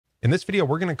In this video,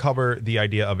 we're going to cover the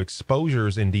idea of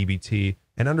exposures in DBT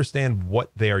and understand what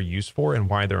they are used for and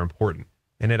why they're important.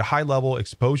 And at a high level,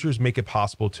 exposures make it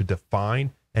possible to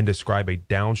define and describe a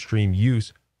downstream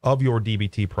use of your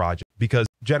DBT project. Because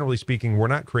generally speaking, we're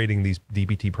not creating these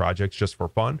DBT projects just for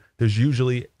fun. There's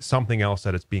usually something else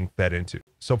that it's being fed into.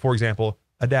 So for example,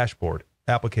 a dashboard,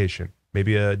 application,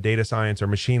 maybe a data science or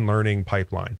machine learning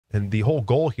pipeline. And the whole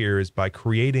goal here is by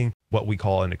creating what we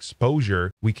call an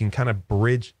exposure, we can kind of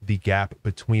bridge the gap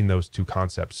between those two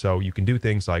concepts. So you can do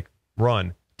things like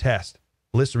run, test,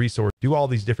 list resource, do all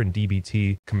these different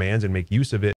DBT commands and make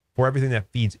use of it for everything that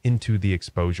feeds into the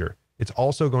exposure. It's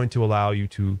also going to allow you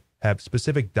to have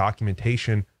specific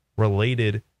documentation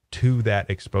related to that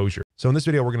exposure. So in this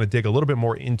video, we're going to dig a little bit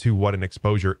more into what an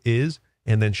exposure is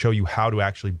and then show you how to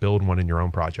actually build one in your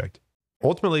own project.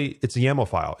 Ultimately, it's a YAML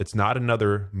file. It's not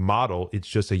another model. It's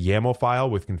just a YAML file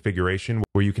with configuration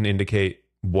where you can indicate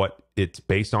what it's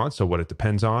based on, so what it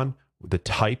depends on, the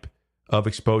type of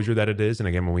exposure that it is. And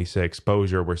again, when we say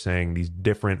exposure, we're saying these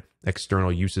different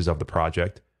external uses of the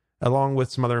project, along with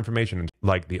some other information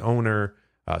like the owner,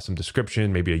 some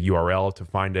description, maybe a URL to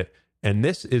find it. And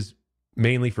this is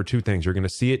mainly for two things. You're going to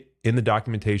see it in the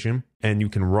documentation, and you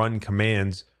can run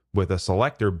commands with a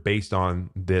selector based on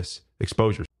this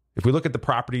exposure. If we look at the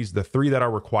properties, the three that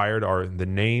are required are the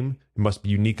name, it must be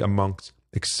unique amongst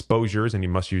exposures, and you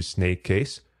must use snake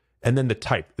case. And then the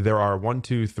type. There are 1,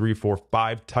 2, 3, 4,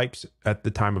 5 types at the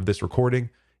time of this recording,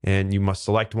 and you must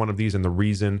select one of these. And the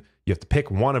reason you have to pick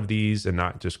one of these and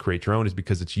not just create your own is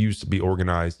because it's used to be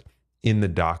organized in the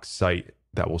docs site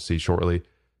that we'll see shortly.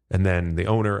 And then the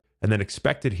owner, and then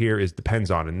expected here is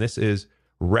depends on, and this is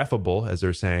refable, as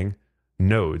they're saying,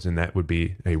 nodes, and that would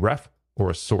be a ref or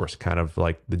a source, kind of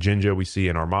like the Jinja we see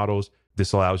in our models.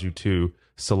 This allows you to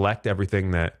select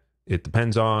everything that it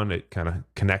depends on. It kind of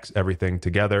connects everything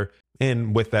together.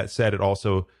 And with that said, it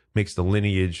also makes the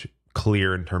lineage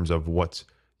clear in terms of what's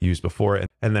used before it.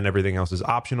 And then everything else is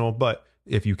optional, but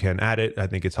if you can add it, I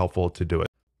think it's helpful to do it.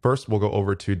 First, we'll go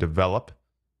over to develop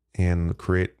and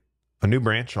create a new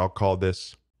branch. I'll call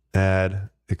this add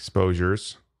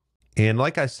exposures. And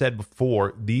like I said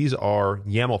before, these are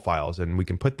YAML files, and we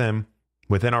can put them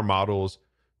within our models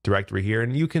directory here,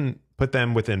 and you can put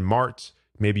them within marts.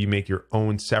 Maybe you make your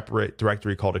own separate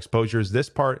directory called exposures. This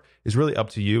part is really up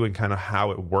to you and kind of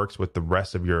how it works with the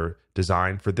rest of your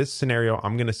design. For this scenario,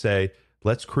 I'm going to say,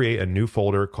 let's create a new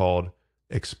folder called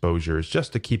exposures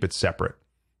just to keep it separate.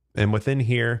 And within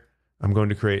here, I'm going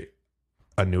to create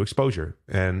a new exposure.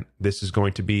 And this is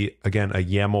going to be, again, a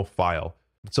YAML file.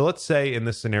 So let's say in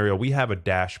this scenario, we have a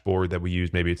dashboard that we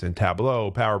use. Maybe it's in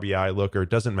Tableau, Power BI, Looker, it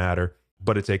doesn't matter,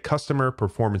 but it's a customer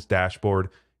performance dashboard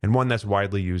and one that's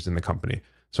widely used in the company.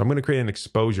 So I'm going to create an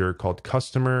exposure called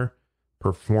customer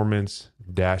performance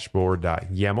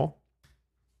dashboard.yaml.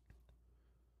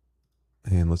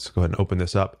 And let's go ahead and open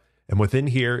this up. And within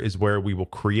here is where we will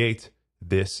create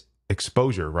this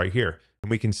exposure right here. And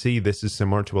we can see this is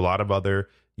similar to a lot of other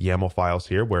YAML files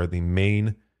here where the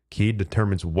main key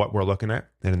determines what we're looking at.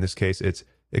 And in this case, it's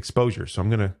exposure. So I'm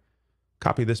going to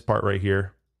copy this part right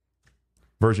here.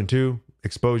 Version 2,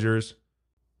 exposures.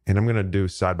 And I'm going to do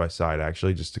side by side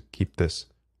actually, just to keep this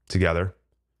together.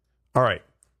 All right.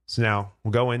 So now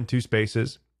we'll go in 2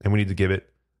 spaces and we need to give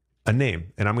it a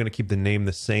name. And I'm going to keep the name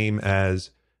the same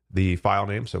as the file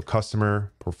name. So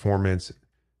customer performance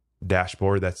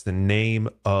dashboard. That's the name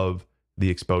of the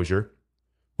exposure.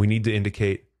 We need to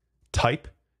indicate type.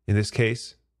 In this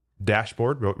case,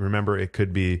 dashboard. Remember, it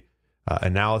could be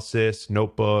analysis,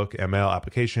 notebook, ML,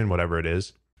 application, whatever it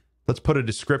is. Let's put a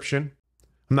description.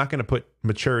 I'm not going to put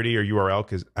maturity or URL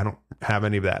because I don't have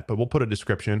any of that, but we'll put a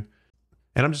description.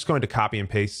 And I'm just going to copy and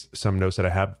paste some notes that I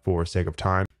have for sake of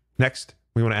time. Next,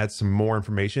 we want to add some more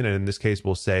information. And in this case,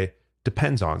 we'll say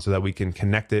depends on, so that we can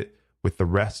connect it with the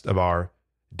rest of our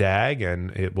DAG,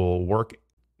 and it will work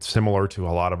similar to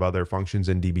a lot of other functions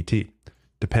in DBT.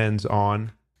 Depends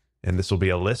on, and this will be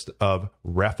a list of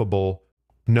refable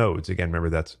nodes. Again, remember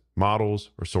that's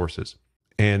models or sources.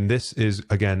 And this is,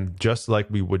 again, just like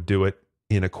we would do it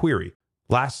in a query.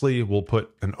 Lastly, we'll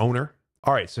put an owner.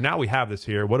 All right, so now we have this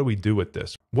here. What do we do with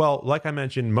this? Well, like I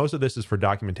mentioned, most of this is for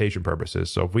documentation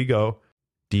purposes. So if we go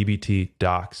dbt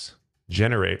docs,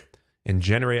 generate, and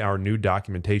generate our new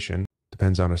documentation,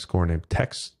 depends on a score name,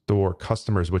 text store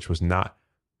customers, which was not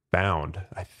found.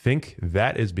 I think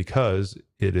that is because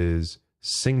it is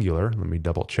singular. Let me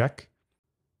double check.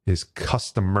 Is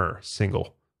customer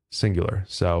singular.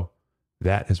 So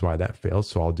that is why that fails.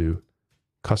 So I'll do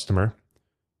customer,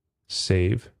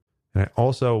 save. And I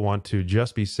also want to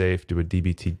just be safe, do a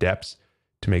dbt deps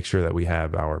to make sure that we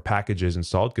have our packages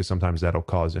installed, because sometimes that'll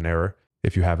cause an error.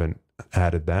 if you haven't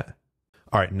added that.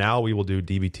 All right, now we will do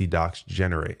dbt docs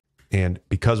generate. And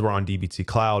because we're on dbt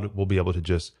cloud, we'll be able to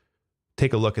just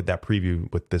take a look at that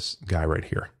preview with this guy right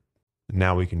here.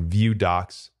 Now we can view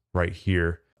docs right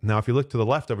here. Now, if you look to the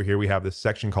left over here, we have this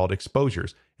section called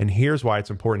exposures. And here's why it's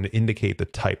important to indicate the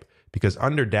type, because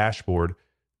under dashboard,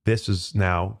 this is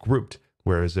now grouped.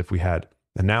 Whereas if we had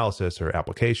analysis or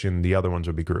application, the other ones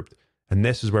would be grouped. And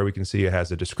this is where we can see it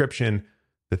has a description,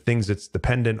 the things it's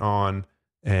dependent on,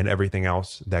 and everything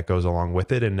else that goes along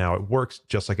with it. And now it works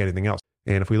just like anything else.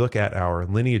 And if we look at our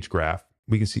lineage graph,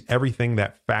 we can see everything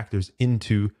that factors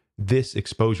into this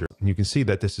exposure. And you can see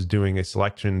that this is doing a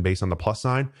selection based on the plus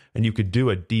sign. And you could do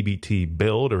a dbt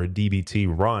build or a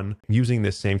dbt run using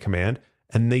this same command.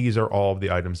 And these are all of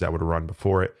the items that would run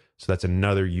before it. So that's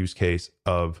another use case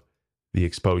of the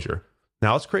exposure.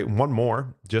 Now let's create one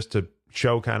more just to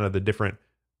show kind of the different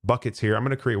buckets here. I'm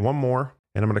going to create one more,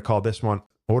 and I'm going to call this one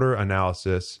order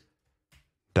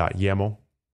analysis.yaml.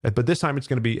 But this time it's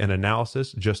going to be an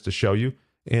analysis just to show you.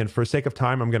 And for sake of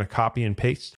time, I'm going to copy and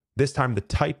paste. This time the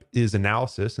type is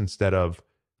analysis instead of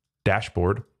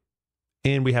dashboard.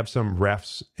 And we have some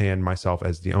refs and myself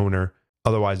as the owner.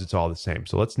 Otherwise, it's all the same.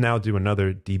 So let's now do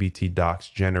another dbt docs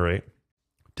generate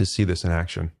to see this in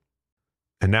action.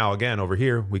 And now again, over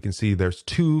here, we can see there's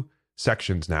two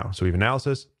sections now. So we have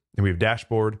analysis and we have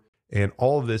dashboard, and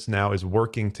all of this now is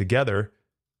working together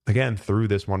again through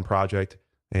this one project.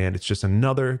 And it's just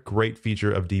another great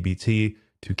feature of dbt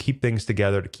to keep things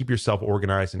together, to keep yourself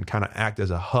organized and kind of act as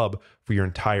a hub for your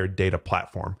entire data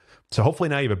platform. So hopefully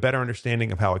now you have a better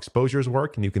understanding of how exposures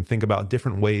work, and you can think about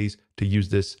different ways to use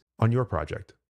this on your project.